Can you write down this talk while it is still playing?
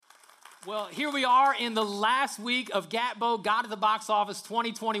Well, here we are in the last week of Gatbo, God at the Box Office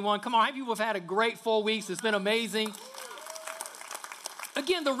 2021. Come on, how many people have had a great 4 weeks? It's been amazing.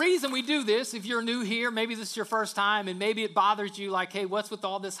 Again, the reason we do this, if you're new here, maybe this is your first time, and maybe it bothers you like, hey, what's with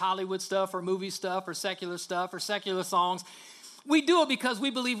all this Hollywood stuff or movie stuff or secular songs? We do it because we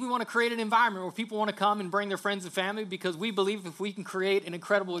believe we want to create an environment where people want to come and bring their friends and family, because we believe if we can create an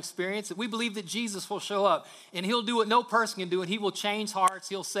incredible experience, that we believe that Jesus will show up and he'll do what no person can do, and he will change hearts,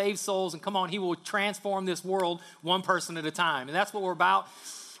 he'll save souls, and come on, he will transform this world one person at a time. And that's what we're about.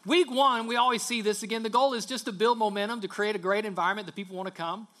 Week one, we always see this again. The goal is just to build momentum, to create a great environment that people want to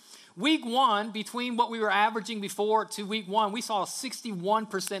come. Week one, between what we were averaging before to week one, we saw a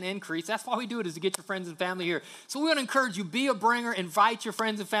 61% increase. That's why we do it, is to get your friends and family here. So we want to encourage you, be a bringer, invite your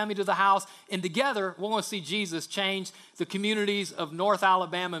friends and family to the house, and together we want to see Jesus change the communities of North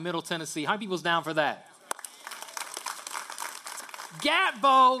Alabama and Middle Tennessee. How many people's down for that?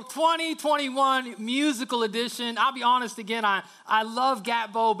 Gatbo 2021 musical edition. I'll be honest again, I love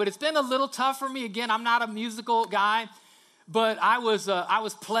Gatbo, but it's been a little tough for me. Again, I'm not a musical guy. But I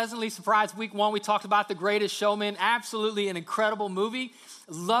was pleasantly surprised. Week one, we talked about The Greatest Showman. Absolutely an incredible movie.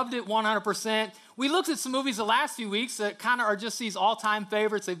 Loved it 100%. We looked at some movies the last few weeks that kind of are just these all-time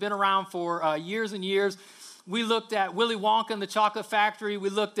favorites. They've been around for years and years. We looked at Willy Wonka and the Chocolate Factory. We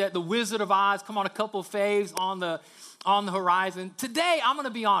looked at The Wizard of Oz. Come on, a couple faves on the horizon. Today, I'm going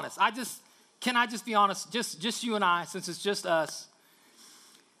to be honest. Can I just be honest? Just you and I, since it's just us.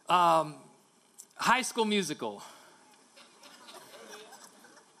 High School Musical.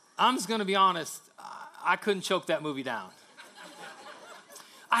 I'm just going to be honest, I couldn't choke that movie down.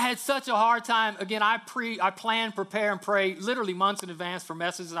 I had such a hard time. Again, I plan, prepare, and pray literally months in advance for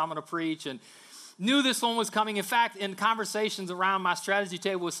messages I'm going to preach, and knew this one was coming. In fact, in conversations around my strategy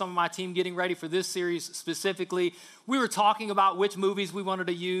table with some of my team getting ready for this series specifically, we were talking about which movies we wanted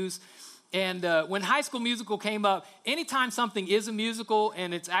to use. And when High School Musical came up, anytime something is a musical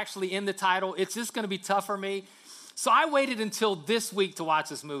and it's actually in the title, it's just going to be tough for me. So I waited until this week to watch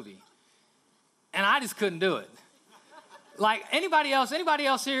this movie, and I just couldn't do it. Like anybody else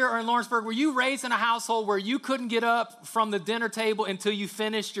here or in Lawrenceburg, were you raised in a household where you couldn't get up from the dinner table until you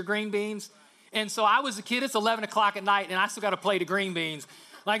finished your green beans? And so I was a kid, it's 11 o'clock at night, and I still got to play the green beans.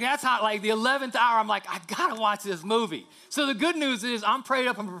 Like that's how, like the 11th hour, I'm like, I got to watch this movie. So the good news is I'm prayed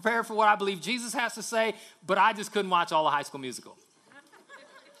up and prepared for what I believe Jesus has to say, but I just couldn't watch all of High School Musical.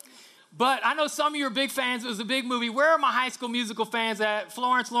 But I know some of you are big fans. It was a big movie. Where are my High School Musical fans at?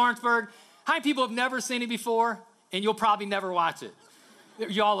 Florence, Lawrenceburg. How many people have never seen it before? And you'll probably never watch it.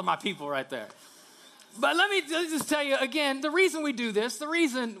 Y'all are my people right there. But let me just tell you again, the reason we do this, the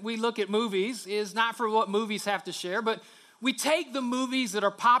reason we look at movies is not for what movies have to share, but we take the movies that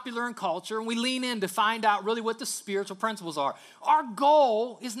are popular in culture and we lean in to find out really what the spiritual principles are. Our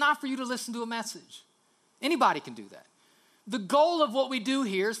goal is not for you to listen to a message. Anybody can do that. The goal of what we do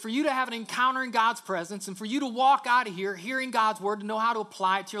here is for you to have an encounter in God's presence and for you to walk out of here hearing God's word and know how to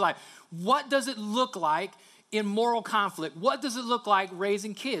apply it to your life. What does it look like in moral conflict? What does it look like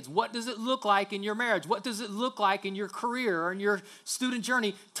raising kids? What does it look like in your marriage? What does it look like in your career or in your student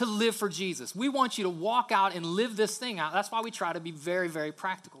journey to live for Jesus? We want you to walk out and live this thing out. That's why we try to be very, very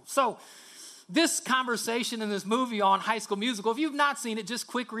practical. So this conversation in this movie on High School Musical, if you've not seen it, just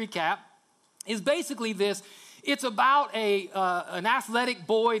quick recap, is basically this. It's about an athletic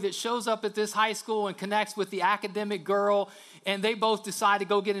boy that shows up at this high school and connects with the academic girl, and they both decide to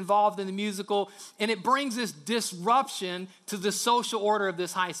go get involved in the musical, and it brings this disruption to the social order of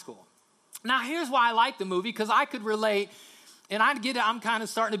this high school. Now, here's why I like the movie, because I could relate, and I get it, I'm kind of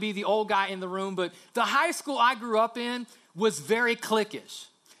starting to be the old guy in the room, but the high school I grew up in was very cliquish.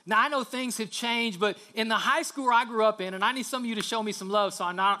 Now, I know things have changed, but in the high school I grew up in, and I need some of you to show me some love so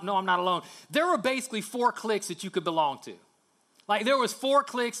I know I'm not alone, there were basically 4 cliques that you could belong to. Like, there was 4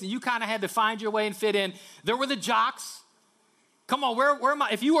 cliques, and you kind of had to find your way and fit in. There were the jocks. Come on, where am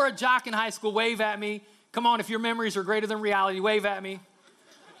I? If you were a jock in high school, wave at me. Come on, if your memories are greater than reality, wave at me.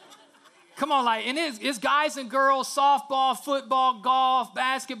 Come on, like, and it's guys and girls, softball, football, golf,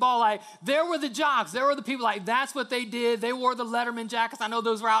 basketball, like, there were the jocks. There were the people, like, that's what they did. They wore the Letterman jackets. I know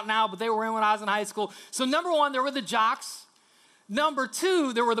those were out now, but they were in when I was in high school. So number 1, there were the jocks. Number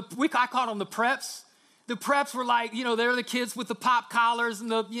 2, there were I called them the preps. The preps were like, they were the kids with the pop collars and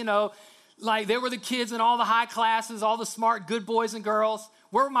like, they were the kids in all the high classes, all the smart, good boys and girls.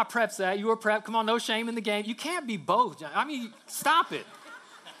 Where were my preps at? You were a prep. Come on, no shame in the game. You can't be both. I mean, stop it.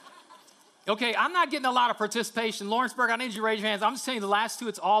 Okay, I'm not getting a lot of participation. Lawrenceburg, I need you to raise your hands. I'm just telling you, the last 2,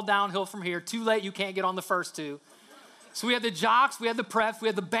 it's all downhill from here. Too late, you can't get on the first 2. So we had the jocks, we had the preps, we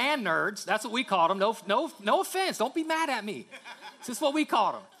had the band nerds. That's what we called them. No offense. Don't be mad at me. This is what we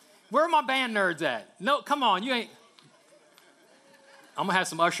called them. Where are my band nerds at? No, come on, you ain't. I'm going to have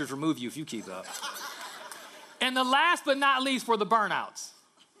some ushers remove you if you keep up. And the last but not least were the burnouts.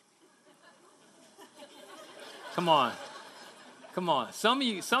 Come on. Come on. Some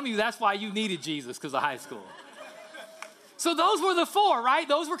of you, that's why you needed Jesus, because of high school. So those were the four, right?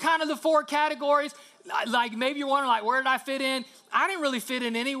 Those were kind of the four categories. Like maybe you're wondering, like, where did I fit in? I didn't really fit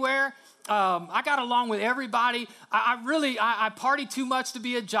in anywhere. I got along with everybody. I partied too much to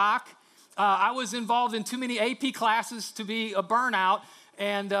be a jock. I was involved in too many AP classes to be a burnout,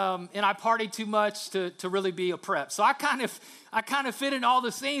 and I partied too much to really be a prep. So I kind of fit in all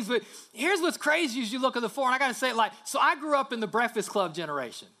the scenes. But here's what's crazy as you look at the four, and I got to say it like, so I grew up in the Breakfast Club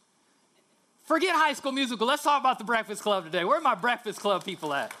generation. Forget High School Musical. Let's talk about the Breakfast Club today. Where are my Breakfast Club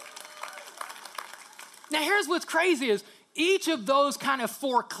people at? Now, here's what's crazy is each of those kind of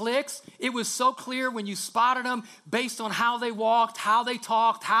four cliques, it was so clear when you spotted them based on how they walked, how they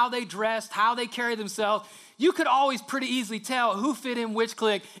talked, how they dressed, how they carried themselves. You could always pretty easily tell who fit in which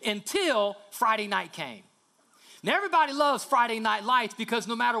clique until Friday night came. Now, everybody loves Friday Night Lights because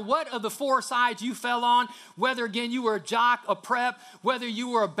no matter what of the four sides you fell on, whether, again, you were a jock, a prep, whether you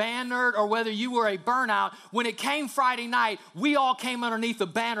were a band nerd, or whether you were a burnout, when it came Friday night, we all came underneath the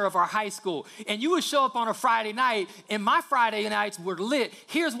banner of our high school. And you would show up on a Friday night, and my Friday nights were lit.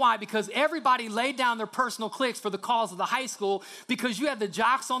 Here's why, because everybody laid down their personal cliques for the cause of the high school, because you had the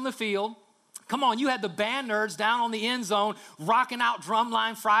jocks on the field. Come on, you had the band nerds down on the end zone, rocking out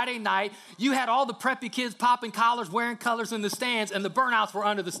Drumline Friday night. You had all the preppy kids popping collars, wearing colors in the stands, and the burnouts were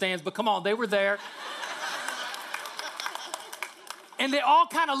under the stands, but come on, they were there. And they all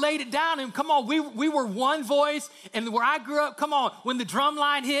kind of laid it down, and come on, we were one voice, and where I grew up, come on, when the drum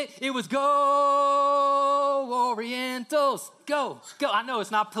line hit, it was go Orientals, go. I know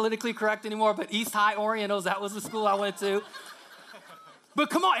it's not politically correct anymore, but East High Orientals, that was the school I went to. But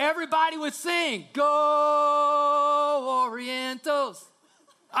come on, everybody would sing, go Orientals.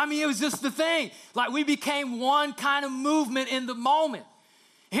 I mean, it was just the thing. Like we became one kind of movement in the moment.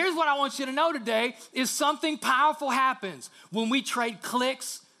 Here's what I want you to know today is something powerful happens when we trade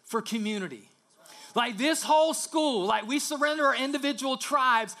cliques for community. Like this whole school, like we surrender our individual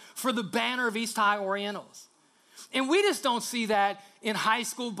tribes for the banner of East High Orientals. And we just don't see that in high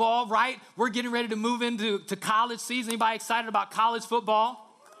school ball, right? We're getting ready to move into college season. Anybody excited about college football?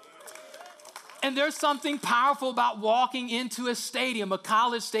 And there's something powerful about walking into a stadium, a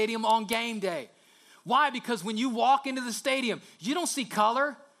college stadium on game day. Why? Because when you walk into the stadium, you don't see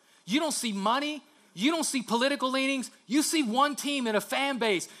color, you don't see money, you don't see political leanings, you see one team and a fan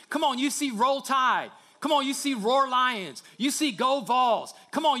base. Come on, you see Roll Tide. Come on, you see Roar Lions. You see Go Vols.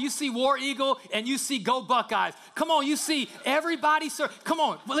 Come on, you see War Eagle, and you see Go Buckeyes. Come on, you see everybody. Come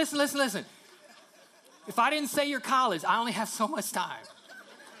on, well, listen. If I didn't say your college, I only have so much time.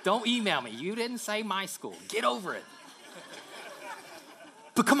 Don't email me. You didn't say my school. Get over it.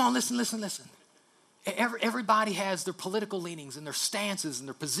 But come on, listen. Everybody has their political leanings and their stances and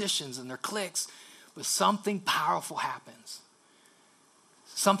their positions and their cliques, but something powerful happens.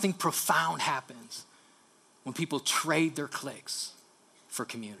 Something profound happens when people trade their cliques for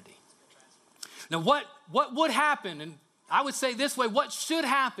community. Now, what would happen, and I would say this way, what should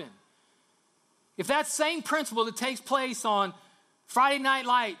happen if that same principle that takes place on Friday Night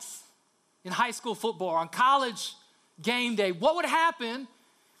Lights in high school football, on college game day, what would happen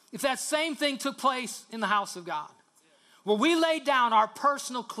if that same thing took place in the house of God, where we laid down our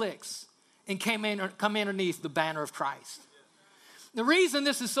personal cliques and come underneath the banner of Christ? The reason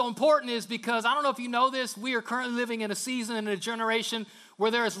this is so important is because, I don't know if you know this, we are currently living in a season and a generation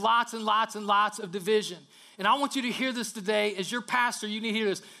where there is lots and lots and lots of division. And I want you to hear this today. As your pastor, you need to hear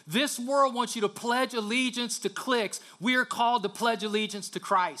this. This world wants you to pledge allegiance to cliques. We are called to pledge allegiance to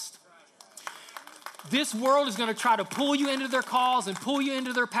Christ. This world is going to try to pull you into their cause and pull you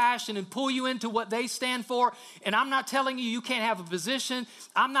into their passion and pull you into what they stand for. And I'm not telling you you can't have a position.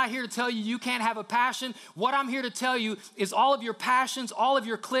 I'm not here to tell you you can't have a passion. What I'm here to tell you is all of your passions, all of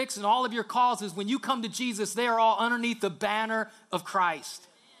your cliques, and all of your causes, when you come to Jesus, they are all underneath the banner of Christ.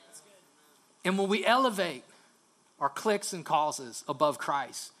 And when we elevate our cliques and causes above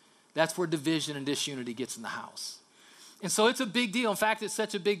Christ, that's where division and disunity gets in the house. And so it's a big deal. In fact, it's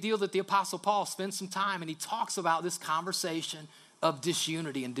such a big deal that the Apostle Paul spends some time and he talks about this conversation of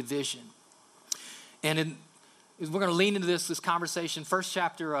disunity and division. And we're going to lean into this conversation, first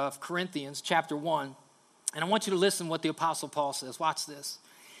chapter of Corinthians, chapter 1. And I want you to listen what the Apostle Paul says. Watch this.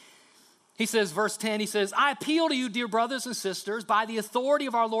 He says, verse 10, he says, I appeal to you, dear brothers and sisters, by the authority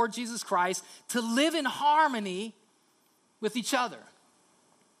of our Lord Jesus Christ, to live in harmony with each other.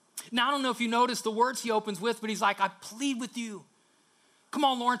 Now, I don't know if you noticed the words he opens with, but he's like, I plead with you. Come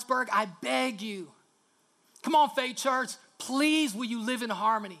on, Lawrenceburg, I beg you. Come on, Faith Church, please will you live in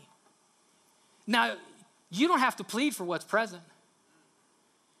harmony? Now, you don't have to plead for what's present.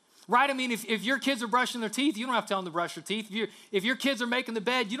 Right? I mean, if your kids are brushing their teeth, you don't have to tell them to brush their teeth. If your kids are making the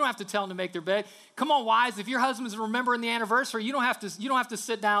bed, you don't have to tell them to make their bed. Come on, wives, if your husband's remembering the anniversary, you don't have to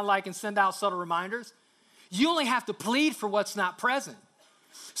sit down and send out subtle reminders. You only have to plead for what's not present.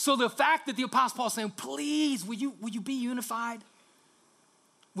 So the fact that the Apostle Paul is saying, please, will you be unified?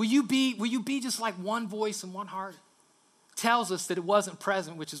 Will you be just like one voice and one heart? Tells us that it wasn't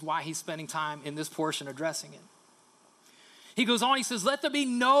present, which is why he's spending time in this portion addressing it. He goes on, he says, let there be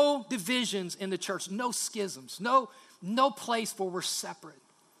no divisions in the church, no schisms, no place where we're separate.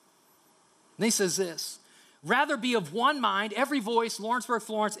 And he says this, rather be of one mind, every voice, Lawrenceburg,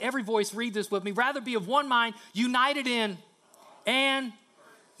 Florence, every voice, read this with me, rather be of one mind, united in, and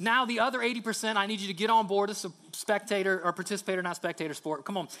now the other 80%, I need you to get on board. This is a spectator or participator, not spectator sport.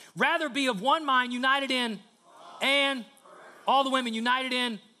 Come on. Rather be of one mind, united in, and all the women united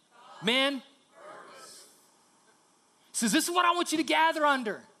in, men. Says, this is what I want you to gather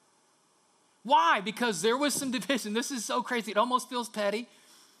under. Why? Because there was some division. This is so crazy. It almost feels petty,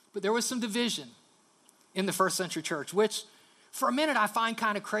 but there was some division in the first century church, which for a minute I find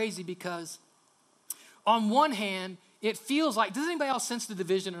kind of crazy because on one hand, it feels like, does anybody else sense the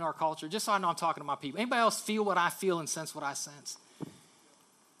division in our culture? Just so I know I'm talking to my people. Anybody else feel what I feel and sense what I sense?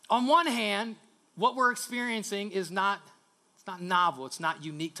 On one hand, what we're experiencing is not novel. It's not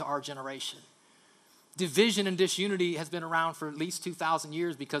unique to our generation. Division and disunity has been around for at least 2,000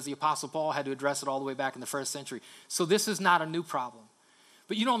 years because the Apostle Paul had to address it all the way back in the first century. So this is not a new problem.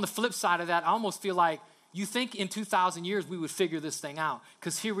 But on the flip side of that, I almost feel like you think in 2,000 years we would figure this thing out.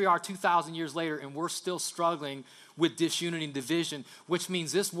 Because here we are 2,000 years later and we're still struggling with disunity and division, which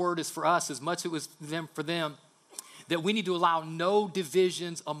means this word is for us as much as it was for them, that we need to allow no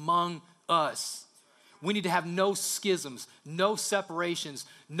divisions among us. We need to have no schisms, no separations,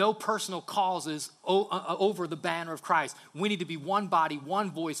 no personal causes over the banner of Christ. We need to be one body,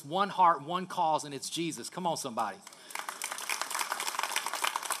 one voice, one heart, one cause, and it's Jesus. Come on, somebody.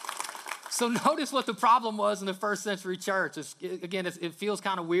 So notice what the problem was in the first century church. It feels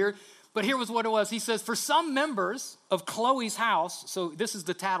kind of weird, but here was what it was. He says, for some members of Chloe's house, so this is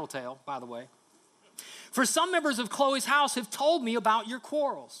the tattletale, by the way. For some members of Chloe's house have told me about your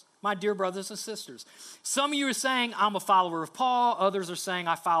quarrels, my dear brothers and sisters. Some of you are saying, I'm a follower of Paul. Others are saying,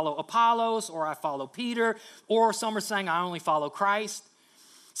 I follow Apollos, or I follow Peter. Or some are saying, I only follow Christ.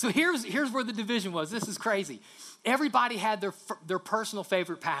 So here's where the division was. This is crazy. Everybody had their personal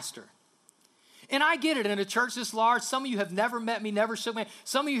favorite pastor. And I get it. In a church this large, some of you have never met me, never shook me.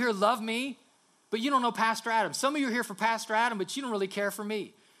 Some of you here love me, but you don't know Pastor Adam. Some of you are here for Pastor Adam, but you don't really care for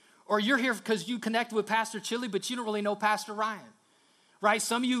me. Or you're here because you connected with Pastor Chili, but you don't really know Pastor Ryan. Right?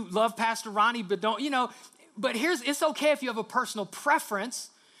 Some of you love Pastor Ronnie, but don't, but it's okay if you have a personal preference,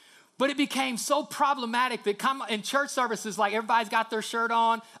 but it became so problematic that in church services, like everybody's got their shirt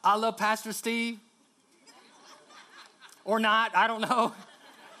on. I love Pastor Steve. Or not, I don't know.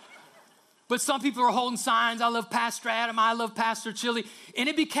 But some people are holding signs, I love Pastor Adam, I love Pastor Chili. And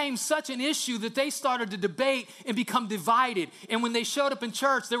it became such an issue that they started to debate and become divided. And when they showed up in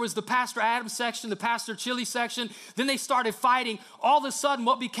church, there was the Pastor Adam section, the Pastor Chili section. Then they started fighting. All of a sudden,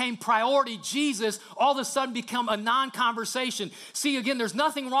 what became priority, Jesus, all of a sudden become a non-conversation. See, again, there's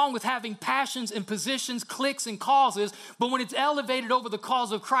nothing wrong with having passions and positions, cliques and causes. But when it's elevated over the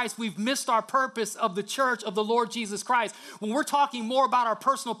cause of Christ, we've missed our purpose of the church of the Lord Jesus Christ. When we're talking more about our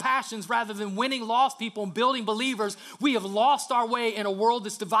personal passions rather than winning lost people and building believers, we have lost our way in a world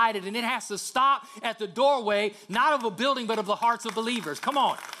that's divided, and it has to stop at the doorway, not of a building, but of the hearts of believers. Come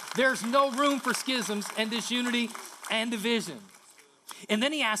on. There's no room for schisms and disunity and division. And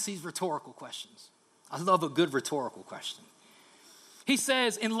then he asks these rhetorical questions. I love a good rhetorical question. He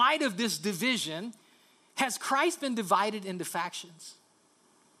says, in light of this division, has Christ been divided into factions?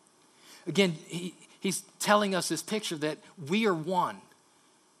 Again, he's telling us this picture that we are one.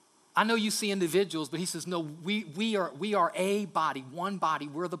 I know you see individuals, but he says, no, we are a body, one body.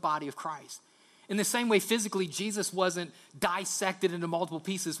 We're the body of Christ. In the same way, physically, Jesus wasn't dissected into multiple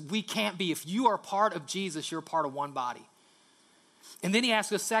pieces. We can't be. If you are part of Jesus, you're part of one body. And then he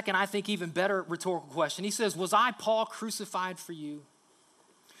asks a second, I think even better rhetorical question. He says, was I, Paul, crucified for you?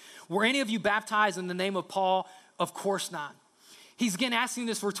 Were any of you baptized in the name of Paul? Of course not. He's again asking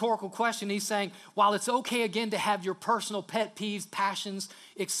this rhetorical question. He's saying, while it's okay again to have your personal pet peeves, passions,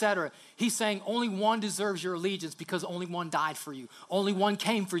 etc., he's saying only one deserves your allegiance because only one died for you. Only one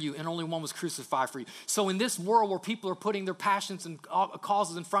came for you and only one was crucified for you. So in this world where people are putting their passions and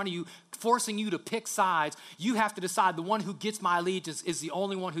causes in front of you, forcing you to pick sides, you have to decide the one who gets my allegiance is the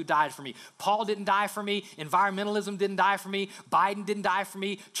only one who died for me. Paul didn't die for me. Environmentalism didn't die for me. Biden didn't die for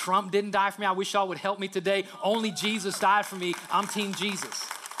me. Trump didn't die for me. I wish y'all would help me today. Only Jesus died for me. I'm Team Jesus.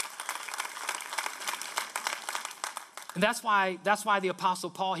 And that's why the Apostle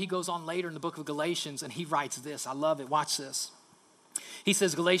Paul, he goes on later in the book of Galatians and he writes this. I love it. Watch this. He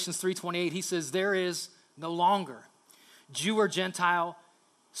says, Galatians 3:28, he says, there is no longer Jew or Gentile,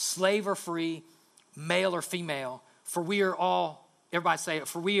 slave or free, male or female, for we are all, everybody say it,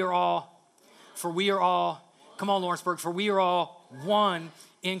 for we are all, come on Lawrenceburg, for we are all one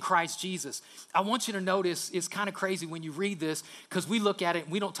in Christ Jesus. I want you to notice, it's kind of crazy when you read this because we look at it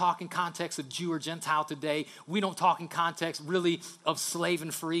and we don't talk in context of Jew or Gentile today. We don't talk in context really of slave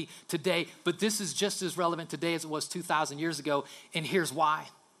and free today, but this is just as relevant today as it was 2,000 years ago, and here's why.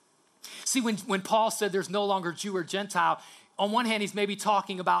 See, when Paul said there's no longer Jew or Gentile, on one hand, he's maybe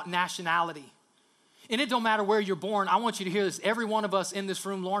talking about nationality. And it don't matter where you're born. I want you to hear this. Every one of us in this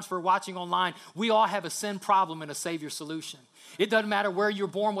room, Lawrenceburg, watching online, we all have a sin problem and a Savior solution. It doesn't matter where you're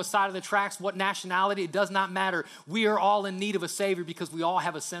born, what side of the tracks, what nationality. It does not matter. We are all in need of a Savior because we all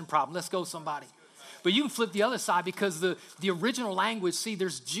have a sin problem. Let's go, somebody. But you can flip the other side because the original language, see,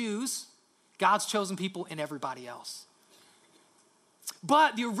 there's Jews, God's chosen people, and everybody else.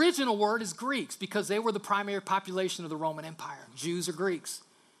 But the original word is Greeks because they were the primary population of the Roman Empire. Jews or Greeks.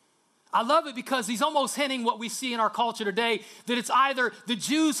 I love it because he's almost hinting what we see in our culture today, that it's either the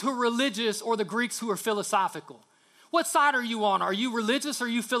Jews who are religious or the Greeks who are philosophical. What side are you on? Are you religious or are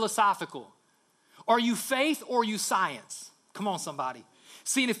you philosophical? Are you faith or are you science? Come on, somebody.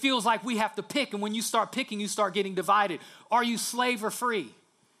 See, and it feels like we have to pick, and when you start picking, you start getting divided. Are you slave or free?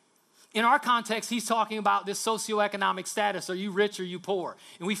 In our context, he's talking about this socioeconomic status. Are you rich or are you poor?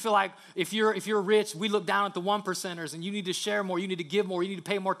 And we feel like if you're rich, we look down at the 1%ers and you need to share more, you need to give more, you need to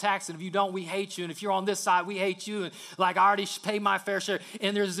pay more tax. And if you don't, we hate you. And if you're on this side, we hate you. And like, I already paid my fair share.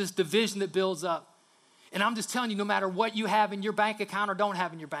 And there's this division that builds up. And I'm just telling you, no matter what you have in your bank account or don't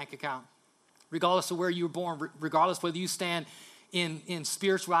have in your bank account, regardless of where you were born, regardless whether you stand in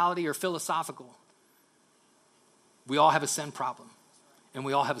spirituality or philosophical, we all have a sin problem. And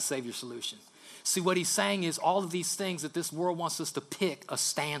we all have a Savior solution. See, what he's saying is all of these things that this world wants us to pick a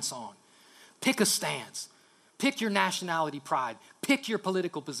stance on. Pick a stance. Pick your nationality pride. Pick your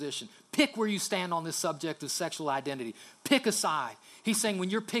political position. Pick where you stand on this subject of sexual identity. Pick a side. He's saying when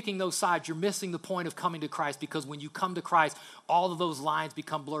you're picking those sides, you're missing the point of coming to Christ, because when you come to Christ, all of those lines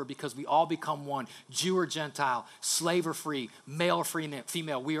become blurred because we all become one. Jew or Gentile, slave or free, male or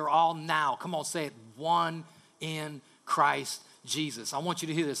female. We are all now, come on, say it, one in Christ Jesus. I want you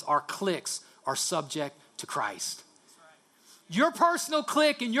to hear this. Our cliques are subject to Christ. Your personal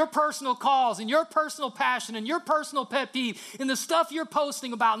clique and your personal cause and your personal passion and your personal pet peeve and the stuff you're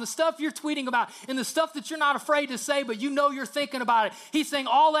posting about and the stuff you're tweeting about and the stuff that you're not afraid to say, but you know you're thinking about it. He's saying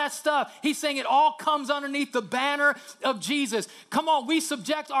all that stuff. He's saying it all comes underneath the banner of Jesus. Come on, we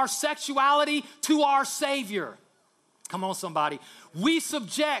subject our sexuality to our Savior. Come on, somebody. We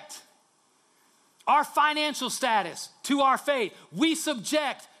subject our financial status to our faith. We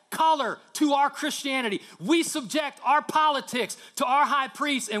subject color to our Christianity. We subject our politics to our high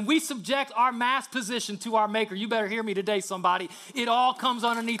priest, and we subject our mass position to our maker. You better hear me today, somebody. It all comes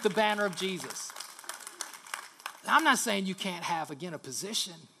underneath the banner of Jesus. I'm not saying you can't have, again, a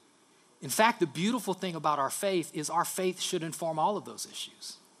position. In fact, the beautiful thing about our faith is our faith should inform all of those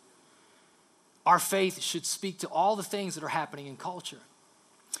issues. Our faith should speak to all the things that are happening in culture.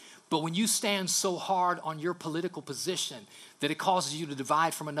 But when you stand so hard on your political position that it causes you to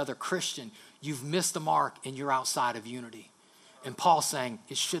divide from another Christian, you've missed the mark and you're outside of unity. And Paul's saying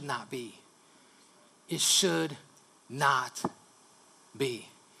it should not be. It should not be.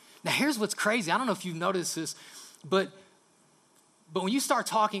 Now here's what's crazy. I don't know if you've noticed this, but when you start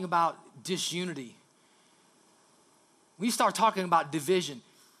talking about disunity, when you start talking about division,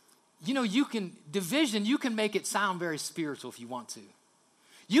 you can make it sound very spiritual if you want to.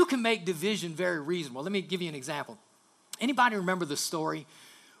 You can make division very reasonable. Let me give you an example. Anybody remember the story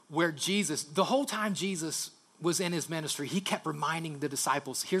where Jesus, the whole time Jesus was in his ministry, he kept reminding the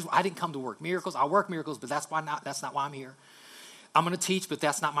disciples, I didn't come to work miracles. I work miracles, but that's not why I'm here. I'm going to teach, but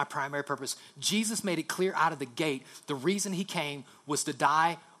that's not my primary purpose. Jesus made it clear out of the gate, the reason he came was to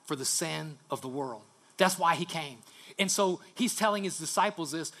die for the sin of the world. That's why he came. And so he's telling his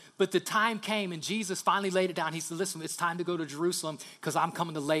disciples this, but the time came and Jesus finally laid it down. He said, listen, it's time to go to Jerusalem because I'm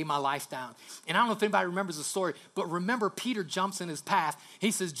coming to lay my life down. And I don't know if anybody remembers the story, but remember Peter jumps in his path.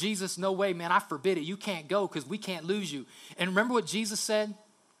 He says, Jesus, no way, man, I forbid it. You can't go because we can't lose you. And remember what Jesus said?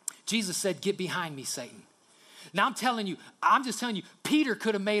 Jesus said, get behind me, Satan. Now I'm just telling you, Peter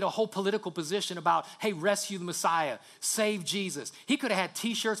could have made a whole political position about, hey, rescue the Messiah, save Jesus. He could have had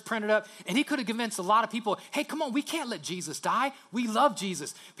t-shirts printed up and he could have convinced a lot of people, hey, come on, we can't let Jesus die. We love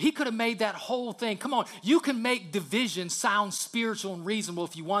Jesus. He could have made that whole thing. Come on, you can make division sound spiritual and reasonable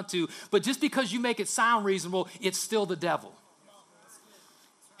if you want to, but just because you make it sound reasonable, it's still the devil.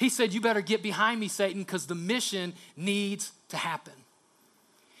 He said, you better get behind me, Satan, because the mission needs to happen.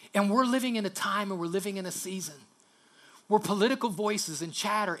 And we're living in a time and we're living in a season where political voices and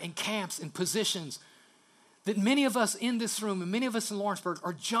chatter and camps and positions that many of us in this room and many of us in Lawrenceburg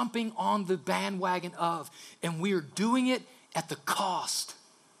are jumping on the bandwagon of, and we are doing it at the cost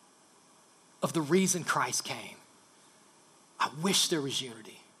of the reason Christ came. I wish there was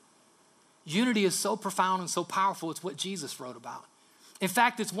unity. Unity is so profound and so powerful. It's what Jesus wrote about. In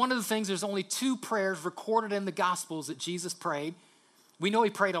fact, it's one of the things, there's only 2 prayers recorded in the Gospels that Jesus prayed. We know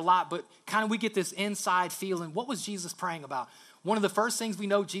he prayed a lot, but kind of we get this inside feeling. What was Jesus praying about? One of the first things we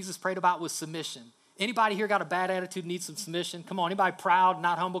know Jesus prayed about was submission. Anybody here got a bad attitude, needs some submission? Come on, anybody proud,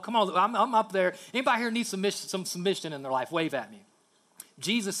 not humble? Come on, I'm up there. Anybody here needs some submission in their life? Wave at me.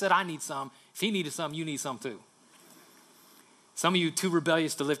 Jesus said, I need some. If he needed some, you need some too. Some of you too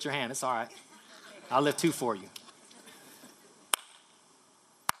rebellious to lift your hand. It's all right. I'll lift 2 for you.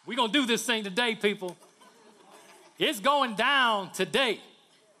 We're going to do this thing today, people. It's going down today.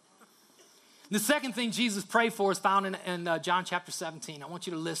 The second thing Jesus prayed for is found in John chapter 17. I want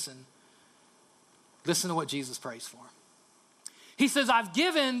you to listen. Listen to what Jesus prays for. He says, I've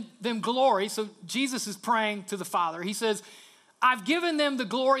given them glory. So Jesus is praying to the Father. He says, I've given them the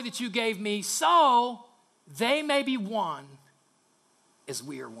glory that you gave me so they may be one as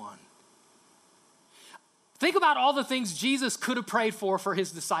we are one. Think about all the things Jesus could have prayed for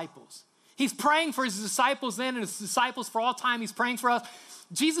his disciples. He's praying for his disciples then and his disciples for all time. He's praying for us.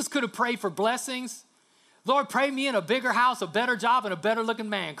 Jesus could have prayed for blessings. Lord, pray me in a bigger house, a better job, and a better looking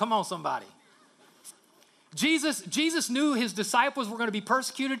man. Come on, somebody. Jesus knew his disciples were going to be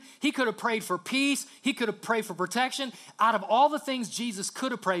persecuted. He could have prayed for peace. He could have prayed for protection. Out of all the things Jesus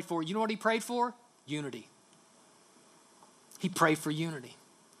could have prayed for, you know what he prayed for? Unity. He prayed for unity.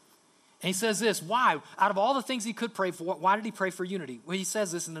 And he says this, why? Out of all the things he could pray for, why did he pray for unity? Well, he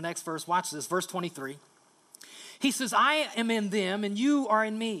says this in the next verse. Watch this, verse 23. He says, I am in them and you are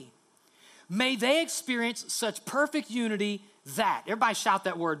in me. May they experience such perfect unity that, everybody shout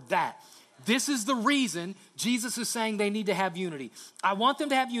that word, that. This is the reason Jesus is saying they need to have unity. I want them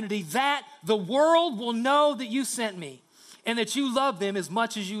to have unity that the world will know that you sent me and that you love them as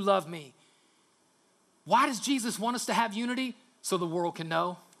much as you love me. Why does Jesus want us to have unity? So the world can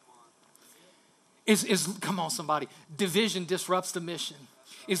know. Come on, somebody. Division disrupts the mission.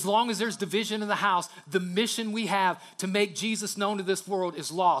 As long as there's division in the house, the mission we have to make Jesus known to this world is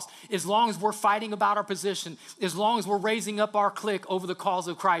lost. As long as we're fighting about our position, as long as we're raising up our clique over the cause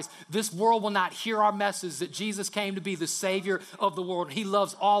of Christ, this world will not hear our message that Jesus came to be the Savior of the world. He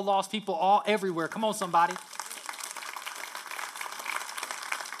loves all lost people all everywhere. Come on, somebody.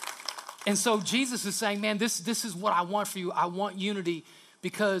 And so Jesus is saying, man, this is what I want for you. I want unity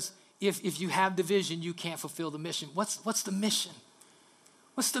because if you have division, you can't fulfill the mission. What's the mission?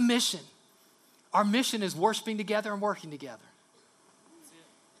 What's the mission? Our mission is worshiping together and working together.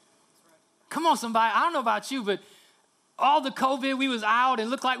 Come on, somebody. I don't know about you, but all the COVID, we was out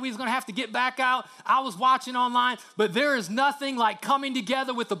and looked like we was going to have to get back out. I was watching online, but there is nothing like coming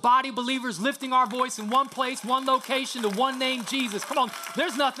together with the body of believers, lifting our voice in one place, one location, to one name, Jesus. Come on,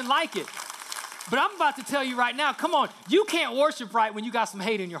 there's nothing like it. But I'm about to tell you right now, come on, you can't worship right when you got some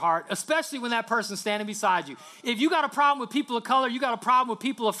hate in your heart, especially when that person's standing beside you. If you got a problem with people of color, you got a problem with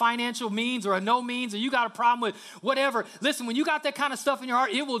people of financial means or no means, or you got a problem with whatever. Listen, when you got that kind of stuff in your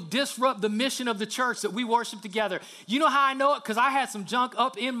heart, it will disrupt the mission of the church that we worship together. You know how I know it? Because I had some junk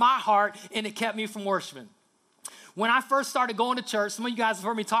up in my heart and it kept me from worshiping. When I first started going to church, some of you guys have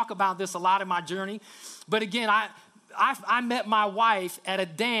heard me talk about this a lot in my journey. But again, I met my wife at a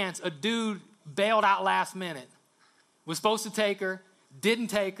dance. A dude bailed out last minute. Was supposed to take her, didn't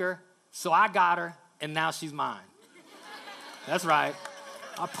take her, so I got her, and now she's mine. That's right.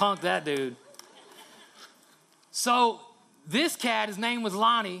 I punked that dude. So this cat, his name was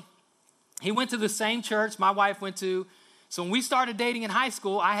Lonnie. He went to the same church my wife went to. So when we started dating in high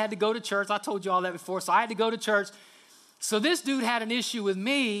school, I had to go to church. I told you all that before. So I had to go to church. So this dude had an issue with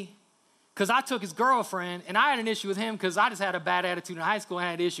me because I took his girlfriend, and I had an issue with him because I just had a bad attitude in high school and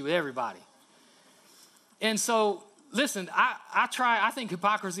I had an issue with everybody. And so, listen, I think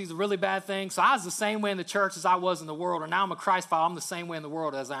hypocrisy is a really bad thing. So I was the same way in the church as I was in the world, and now I'm a Christ follower. I'm the same way in the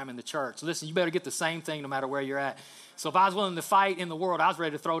world as I am in the church. Listen, you better get the same thing no matter where you're at. So if I was willing to fight in the world, I was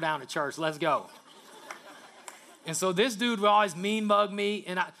ready to throw down at church. Let's go. And so this dude would always mean mug me.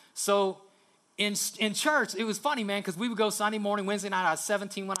 And so in church, it was funny, man, because we would go Sunday morning, Wednesday night. I was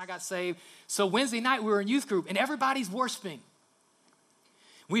 17 when I got saved. So Wednesday night, we were in youth group, and everybody's worshiping.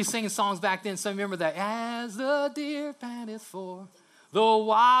 We were singing songs back then. Some remember that. As the deer panteth for the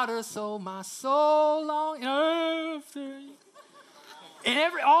water, so my soul long after you.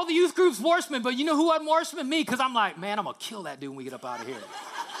 And all the youth groups worshiping, but you know who wasn't worshiping? Me, because I'm like, man, I'm going to kill that dude when we get up out of here.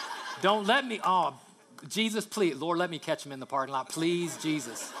 Don't let me, Jesus, please. Lord, let me catch him in the parking lot. Please,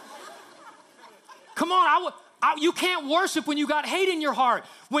 Jesus. Come on, you can't worship when you got hate in your heart.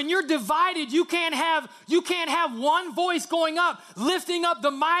 When you're divided, you can't have one voice going up, lifting up the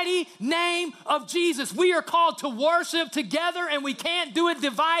mighty name of Jesus. We are called to worship together, and we can't do it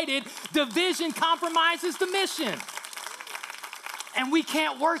divided. Division compromises the mission. And we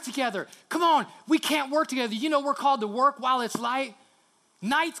can't work together. Come on, we can't work together. You know we're called to work while it's light.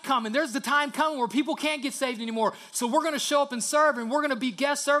 Night's coming. There's the time coming where people can't get saved anymore. So we're going to show up and serve, and we're going to be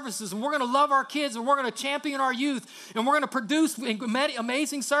guest services, and we're going to love our kids, and we're going to champion our youth, and we're going to produce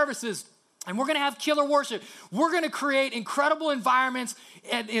amazing services, and we're going to have killer worship. We're going to create incredible environments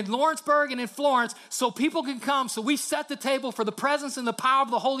in Lawrenceburg and in Florence so people can come. So we set the table for the presence and the power of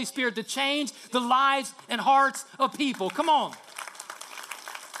the Holy Spirit to change the lives and hearts of people. Come on.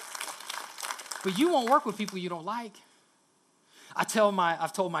 But you won't work with people you don't like. I've told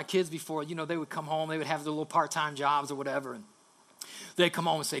my kids before, you know, they would come home, they would have their little part-time jobs or whatever, and they'd come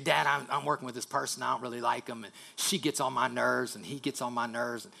home and say, Dad, I'm working with this person, I don't really like him, and she gets on my nerves, and he gets on my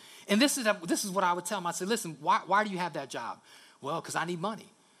nerves. And this is what I would tell them. I said, listen, why do you have that job? Well, because I need money.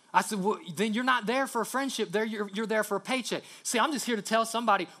 I said, well, then you're not there for a friendship. You're there for a paycheck. See, I'm just here to tell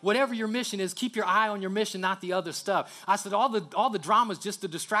somebody, whatever your mission is, keep your eye on your mission, not the other stuff. I said, all the drama is just a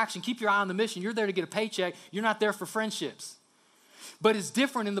distraction. Keep your eye on the mission. You're there to get a paycheck. You're not there for friendships. But it's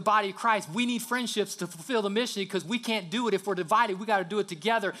different in the body of Christ. We need friendships to fulfill the mission because we can't do it if we're divided. We got to do it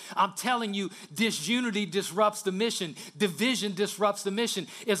together. I'm telling you, disunity disrupts the mission. Division disrupts the mission.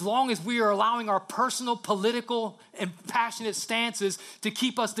 As long as we are allowing our personal, political, and passionate stances to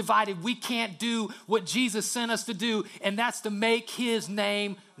keep us divided, we can't do what Jesus sent us to do, and that's to make his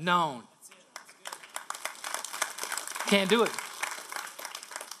name known. Can't do it.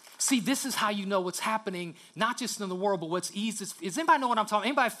 See, this is how you know what's happening, not just in the world, but what's easy. Does anybody know what I'm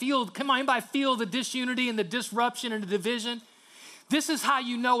talking about? Anybody feel the disunity and the disruption and the division? This is how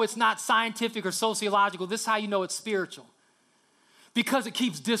you know it's not scientific or sociological. This is how you know it's spiritual. Because it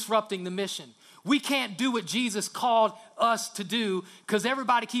keeps disrupting the mission. We can't do what Jesus called us to do because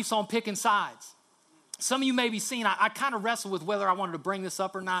everybody keeps on picking sides. Some of you may be seeing, I kind of wrestle with whether I wanted to bring this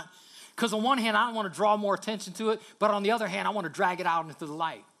up or not. Because on one hand, I don't want to draw more attention to it, but on the other hand, I want to drag it out into the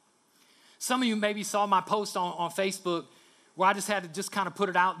light. Some of you maybe saw my post on Facebook where I just had to just kind of put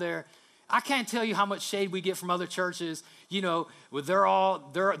it out there. I can't tell you how much shade we get from other churches. You know, they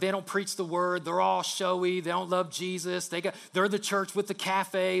don't preach the word. They're all showy. They don't love Jesus. They're the church with the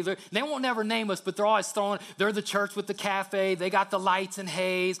cafe. They won't never name us, but they're always they're the church with the cafe. They got the lights and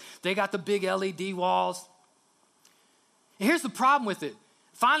haze. They got the big LED walls. And here's the problem with it.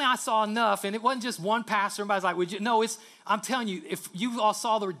 Finally, I saw enough, and it wasn't just one pastor. Everybody's like, would you? No, I'm telling you, if you all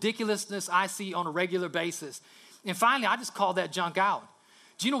saw the ridiculousness I see on a regular basis. And finally, I just called that junk out.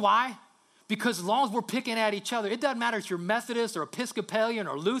 Do you know why? Because as long as we're picking at each other, it doesn't matter if you're Methodist or Episcopalian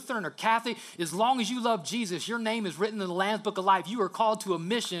or Lutheran or Catholic, as long as you love Jesus, your name is written in the Lamb's Book of Life. You are called to a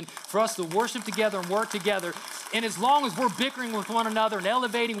mission for us to worship together and work together. And as long as we're bickering with one another and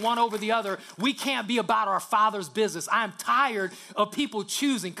elevating one over the other, we can't be about our Father's business. I am tired of people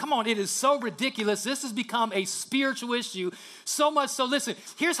choosing. Come on, it is so ridiculous. This has become a spiritual issue. So much so, listen,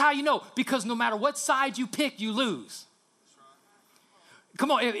 here's how you know. Because no matter what side you pick, you lose. Come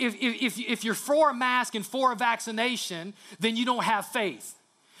on, if you're for a mask and for a vaccination, then you don't have faith.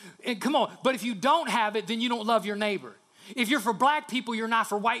 And come on, but if you don't have it, then you don't love your neighbor. If you're for black people, you're not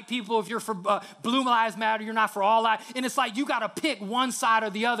for white people. If you're for Blue Lives Matter, you're not for all that. And it's like you got to pick one side or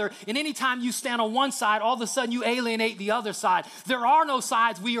the other. And anytime you stand on one side, all of a sudden you alienate the other side. There are no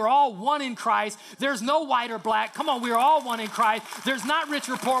sides. We are all one in Christ. There's no white or black. Come on, we are all one in Christ. There's not rich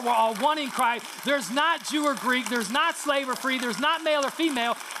or poor. We're all one in Christ. There's not Jew or Greek. There's not slave or free. There's not male or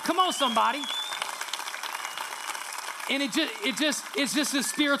female. Come on, somebody. And it's just a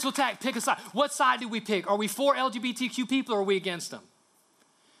spiritual attack. Pick a side. What side do we pick? Are we for LGBTQ people or are we against them?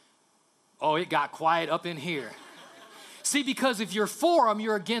 Oh, it got quiet up in here. See, because if you're for them,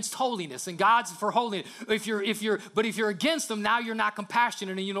 you're against holiness, and God's for holiness. But if you're against them, now you're not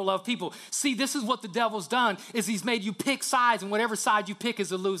compassionate and you don't love people. See, this is what the devil's done, is he's made you pick sides, and whatever side you pick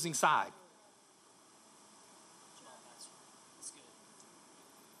is a losing side.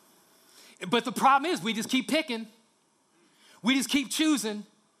 But the problem is we just keep picking. We just keep choosing.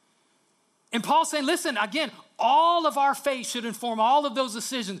 And Paul's saying, listen, again, all of our faith should inform all of those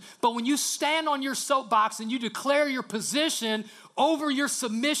decisions. But when you stand on your soapbox and you declare your position over your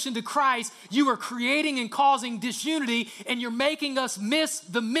submission to Christ, you are creating and causing disunity, and you're making us miss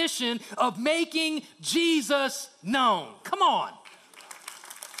the mission of making Jesus known. Come on.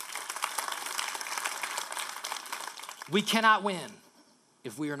 We cannot win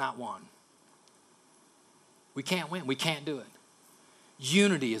if we are not one. We can't win. We can't do it.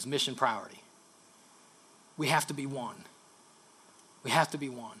 Unity is mission priority. We have to be one. We have to be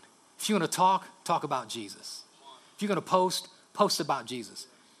one. If you want to talk about Jesus. If you're going to post about Jesus.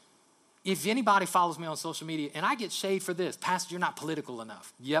 If anybody follows me on social media, and I get shade for this, Pastor, you're not political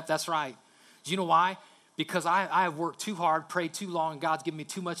enough. Yep, that's right. Do you know why? Because I have worked too hard, prayed too long, and God's given me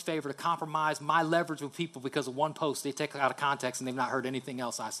too much favor to compromise my leverage with people because of one post. They take it out of context and they've not heard anything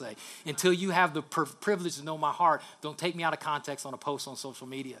else I say. Until you have the privilege to know my heart, don't take me out of context on a post on social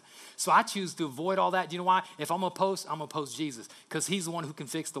media. So I choose to avoid all that. Do you know why? If I'm going to post Jesus, because he's the one who can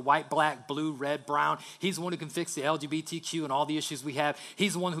fix the white, black, blue, red, brown. He's the one who can fix the LGBTQ and all the issues we have.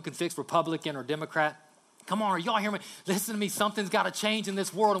 He's the one who can fix Republican or Democrat. Come on, are y'all hear me? Listen to me. Something's got to change in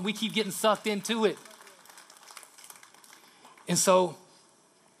this world, and we keep getting sucked into it. And so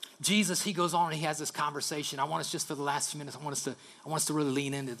Jesus, he goes on and he has this conversation. I want us just for the last few minutes, I want us to really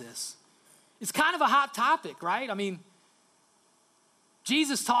lean into this. It's kind of a hot topic, right? I mean,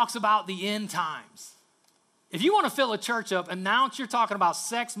 Jesus talks about the end times. If you want to fill a church up, announce you're talking about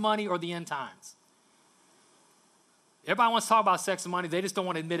sex, money, or the end times. Everybody wants to talk about sex and money. They just don't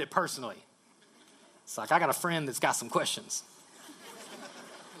want to admit it personally. It's like, I got a friend that's got some questions.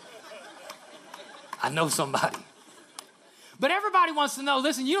 I know somebody. But everybody wants to know,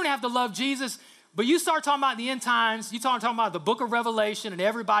 listen, you don't have to love Jesus, but you start talking about the end times, you start talking about the book of Revelation, and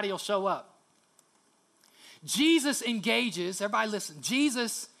everybody will show up. Jesus engages, everybody listen,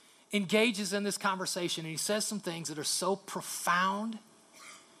 Jesus engages in this conversation, and he says some things that are so profound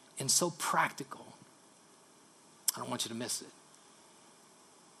and so practical. I don't want you to miss it.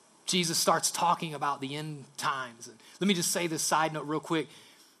 Jesus starts talking about the end times. And let me just say this side note real quick.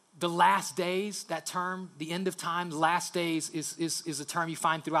 The last days, that term, the end of time, the last days is a term you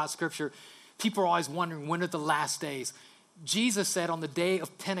find throughout Scripture. People are always wondering, when are the last days? Jesus said on the day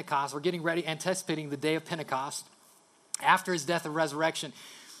of Pentecost, we're getting ready, anticipating the day of Pentecost, after his death and resurrection,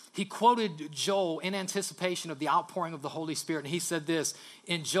 he quoted Joel in anticipation of the outpouring of the Holy Spirit. And he said this,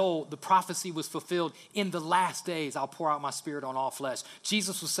 in Joel, the prophecy was fulfilled. In the last days, I'll pour out my spirit on all flesh.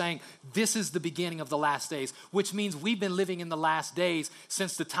 Jesus was saying, this is the beginning of the last days, which means we've been living in the last days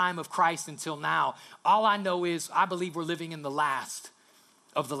since the time of Christ until now. All I know is I believe we're living in the last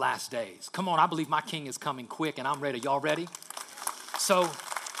of the last days. Come on, I believe my king is coming quick and I'm ready. Y'all ready? So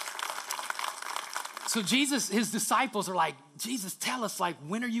Jesus, his disciples are like, Jesus, tell us, like,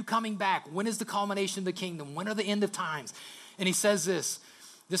 when are you coming back? When is the culmination of the kingdom? When are the end of times? And he says this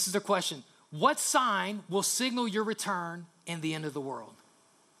is their question. What sign will signal your return and the end of the world?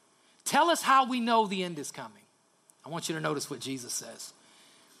 Tell us how we know the end is coming. I want you to notice what Jesus says.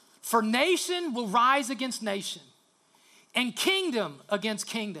 For nation will rise against nation and kingdom against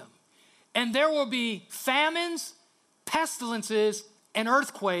kingdom. And there will be famines, pestilences, and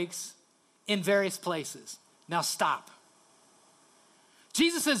earthquakes in various places. Now stop.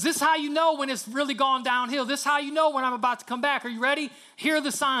 Jesus says, this is how you know when it's really gone downhill. This is how you know when I'm about to come back. Are you ready? Here are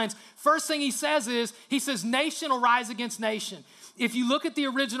the signs. First thing he says is, he says, nation will rise against nation. If you look at the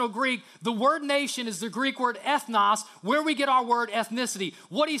original Greek, the word nation is the Greek word ethnos, where we get our word ethnicity.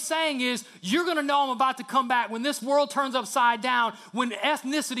 What he's saying is, you're going to know I'm about to come back when this world turns upside down, when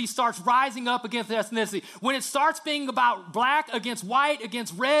ethnicity starts rising up against ethnicity, when it starts being about black against white,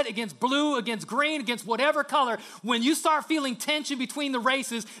 against red, against blue, against green, against whatever color. When you start feeling tension between the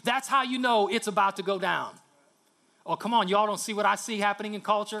races, that's how you know it's about to go down. Oh, come on, y'all don't see what I see happening in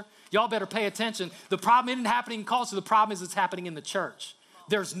culture? Y'all better pay attention. The problem isn't happening in culture. The problem is it's happening in the church.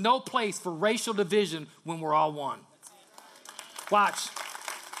 There's no place for racial division when we're all one. Watch.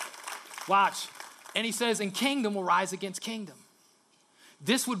 And he says, and kingdom will rise against kingdom.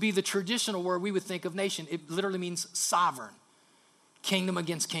 This would be the traditional word we would think of nation. It literally means sovereign. Kingdom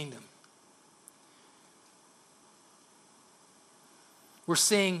against kingdom. We're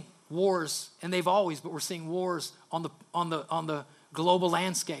seeing wars, and they've always, but we're seeing wars on the global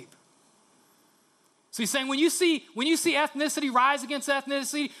landscape. So he's saying when you see ethnicity rise against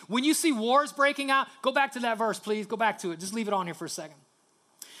ethnicity, when you see wars breaking out, go back to that verse, please. Go back to it. Just leave it on here for a second.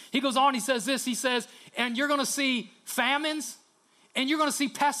 He goes on, he says this, he says, and you're going to see famines and you're going to see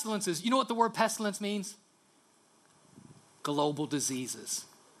pestilences. You know what the word pestilence means? Global diseases.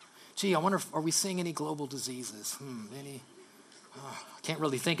 Gee, I wonder are we seeing any global diseases? Any? I can't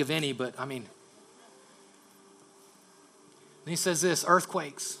really think of any, but I mean. And he says this,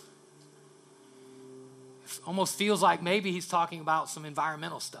 earthquakes. It almost feels like maybe he's talking about some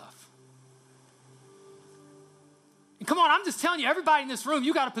environmental stuff. And come on, I'm just telling you, everybody in this room,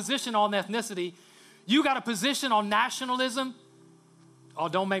 you got a position on ethnicity. You got a position on nationalism. Oh,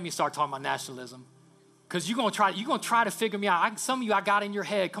 don't make me start talking about nationalism. Because you're gonna try to figure me out. Some of you I got in your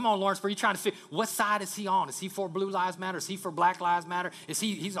head. Come on, Lawrence, you're trying to figure, what side is he on? Is he for Blue Lives Matter? Is he for Black Lives Matter? Is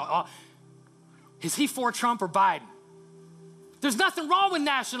he for Trump or Biden? There's nothing wrong with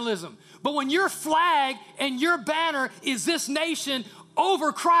nationalism. But when your flag and your banner is this nation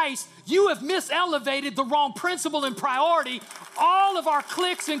over Christ, you have miselevated the wrong principle and priority. All of our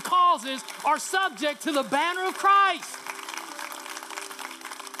cliques and causes are subject to the banner of Christ.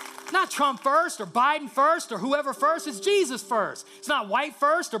 Not Trump first or Biden first or whoever first, it's Jesus first. It's not white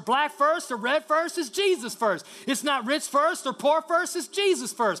first or black first or red first, it's Jesus first. It's not rich first or poor first, it's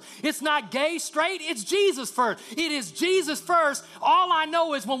Jesus first. It's not gay, straight, it's Jesus first. It is Jesus first. All I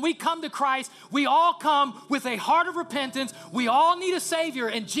know is when we come to Christ, we all come with a heart of repentance. We all need a Savior,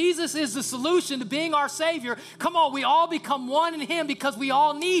 and Jesus is the solution to being our Savior. Come on, we all become one in Him because we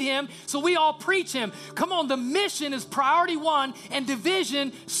all need Him, so we all preach Him. Come on, the mission is priority one, and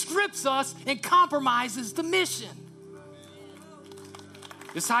division strips us and compromises the mission.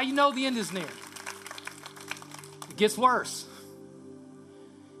 This is how you know the end is near. It gets worse.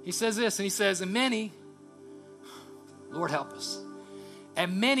 He says this, and he says, and many, Lord help us,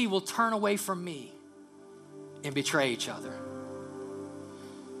 and many will turn away from me and betray each other.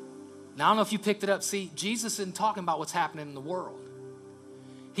 Now, I don't know if you picked it up. See, Jesus isn't talking about what's happening in the world.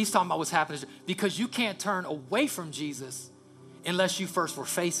 He's talking about what's happening because you can't turn away from Jesus unless you first were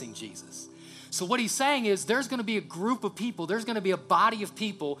facing Jesus. So what he's saying is there's going to be a group of people, there's going to be a body of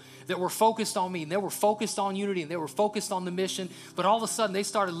people that were focused on me, and they were focused on unity, and they were focused on the mission, but all of a sudden they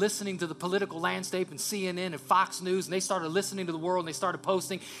started listening to the political landscape and CNN and Fox News, and they started listening to the world, and they started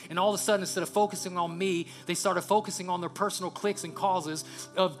posting, and all of a sudden instead of focusing on me, they started focusing on their personal cliques and causes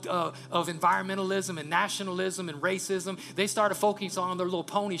of environmentalism and nationalism and racism. They started focusing on their little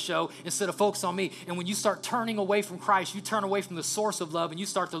pony show instead of focusing on me. And when you start turning away from Christ, you turn away from the source of love, and you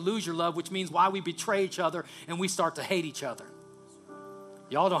start to lose your love, which means why we betray each other and we start to hate each other.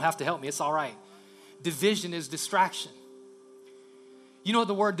 Y'all don't have to help me. It's all right. Division is distraction. You know what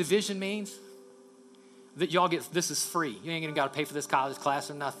the word division means? That y'all get, this is free. You ain't even got to pay for this college class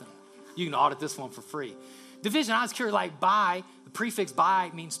or nothing. You can audit this one for free. Division, I was curious, like by, the prefix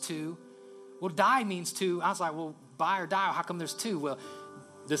by means two. Well, die means two. I was like, well, by or die, how come there's two? Well,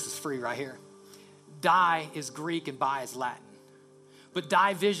 this is free right here. Die is Greek and by is Latin. But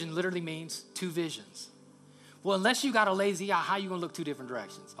division literally means two visions. Well, unless you got a lazy eye, how are you going to look two different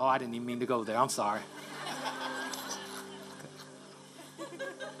directions? Oh, I didn't even mean to go there. I'm sorry.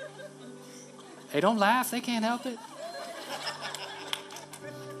 Hey, don't laugh. They can't help it.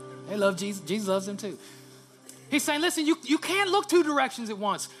 They love Jesus. Jesus loves them too. He's saying, listen, you can't look two directions at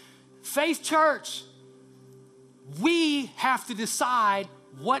once. Faith Church, we have to decide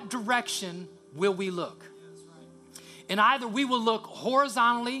what direction will we look. And either we will look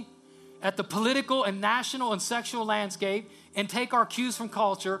horizontally at the political and national and sexual landscape and take our cues from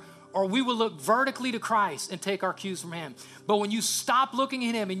culture, or we will look vertically to Christ and take our cues from Him. But when you stop looking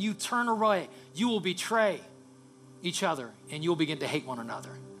at Him and you turn away, you will betray each other and you'll begin to hate one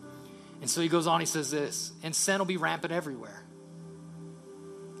another. And so he goes on, he says this, and sin will be rampant everywhere.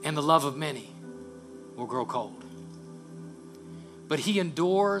 And the love of many will grow cold. But he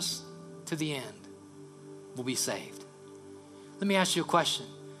endures to the end will be saved. Let me ask you a question.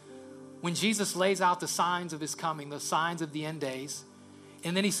 When Jesus lays out the signs of His coming, the signs of the end days,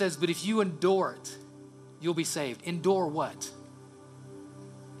 and then He says, but if you endure it, you'll be saved. Endure what?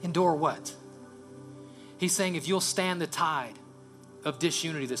 Endure what? He's saying if you'll stand the tide of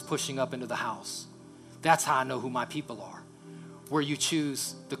disunity that's pushing up into the house, that's how I know who my people are. Where you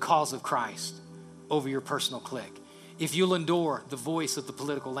choose the cause of Christ over your personal clique. If you'll endure the voice of the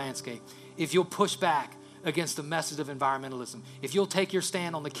political landscape, if you'll push back against the message of environmentalism, if you'll take your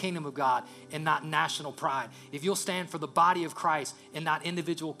stand on the kingdom of God and not national pride, if you'll stand for the body of Christ and not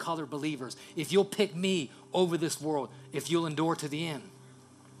individual colored believers, if you'll pick me over this world, if you'll endure to the end,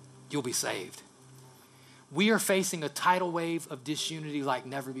 you'll be saved. We are facing a tidal wave of disunity like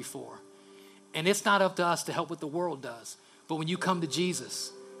never before. And it's not up to us to help what the world does. But when you come to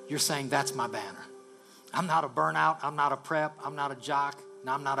Jesus, you're saying, that's my banner. I'm not a burnout. I'm not a prep. I'm not a jock. And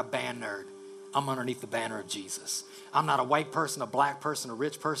I'm not a band nerd. I'm underneath the banner of Jesus. I'm not a white person, a black person, a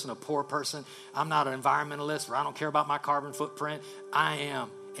rich person, a poor person. I'm not an environmentalist where I don't care about my carbon footprint. I am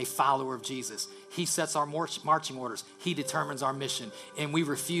a follower of Jesus. He sets our marching orders. He determines our mission. And we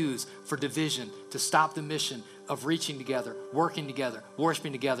refuse for division to stop the mission of reaching together, working together,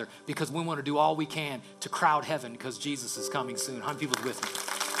 worshiping together, because we want to do all we can to crowd heaven because Jesus is coming soon. How many people's with me?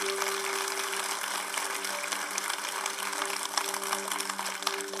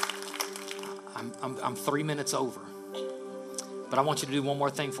 I'm 3 minutes over. But I want you to do one more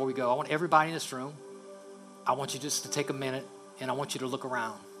thing before we go. I want everybody in this room, I want you just to take a minute and I want you to look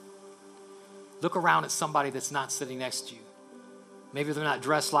around. Look around at somebody that's not sitting next to you. Maybe they're not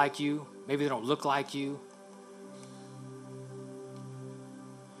dressed like you. Maybe they don't look like you.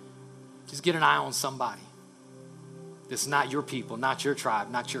 Just get an eye on somebody that's not your people, not your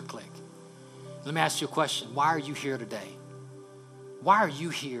tribe, not your clique. Let me ask you a question. Why are you here today? Why are you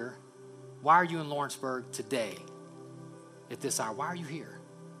here? Why are you in Lawrenceburg today at this hour? Why are you here?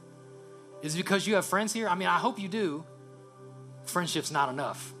 Is it because you have friends here? I mean, I hope you do. Friendship's not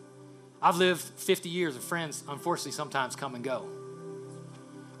enough. I've lived 50 years and friends, unfortunately, sometimes come and go.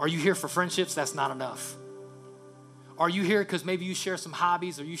 Are you here for friendships? That's not enough. Are you here because maybe you share some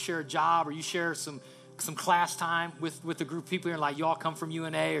hobbies or you share a job or you share some class time with a group of people here, like y'all come from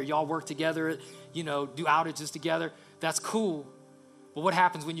UNA or y'all work together, do outages together? That's cool. But what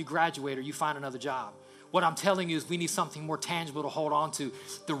happens when you graduate or you find another job? What I'm telling you is we need something more tangible to hold on to.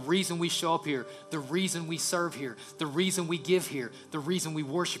 The reason we show up here, the reason we serve here, the reason we give here, the reason we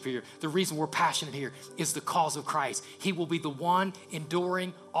worship here, the reason we're passionate here is the cause of Christ. He will be the one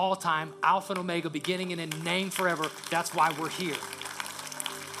enduring all time, Alpha and Omega, beginning and in name forever. That's why we're here.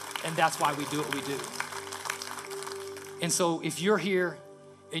 And that's why we do what we do. And so if you're here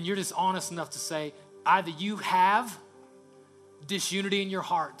and you're just honest enough to say, either you have disunity in your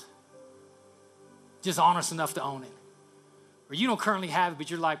heart, just honest enough to own it. Or you don't currently have it,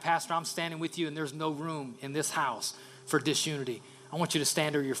 but you're like, Pastor, I'm standing with you and there's no room in this house for disunity. I want you to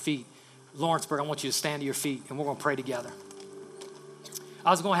stand to your feet. Lawrenceburg, I want you to stand to your feet and we're going to pray together.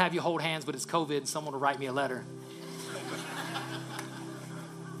 I was going to have you hold hands, but it's COVID and someone will write me a letter.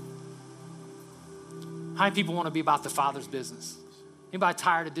 How many people want to be about the Father's business? Anybody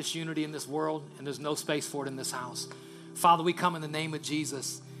tired of disunity in this world and there's no space for it in this house? Father, we come in the name of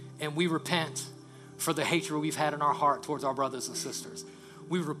Jesus and we repent for the hatred we've had in our heart towards our brothers and sisters.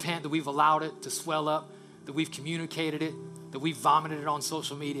 We repent that we've allowed it to swell up, that we've communicated it, that we've vomited it on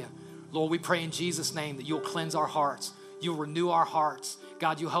social media. Lord, we pray in Jesus' name that you'll cleanse our hearts. You'll renew our hearts.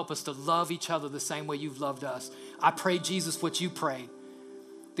 God, you'll help us to love each other the same way you've loved us. I pray, Jesus, what you prayed,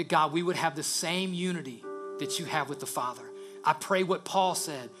 that God, we would have the same unity that you have with the Father. I pray what Paul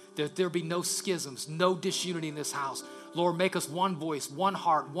said, that there be no schisms, no disunity in this house. Lord, make us one voice, one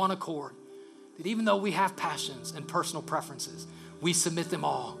heart, one accord. That even though we have passions and personal preferences, we submit them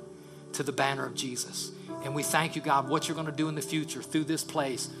all to the banner of Jesus. And we thank you, God, what you're going to do in the future through this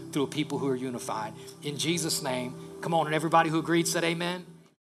place, through a people who are unified. In Jesus' name, come on, and everybody who agreed said amen.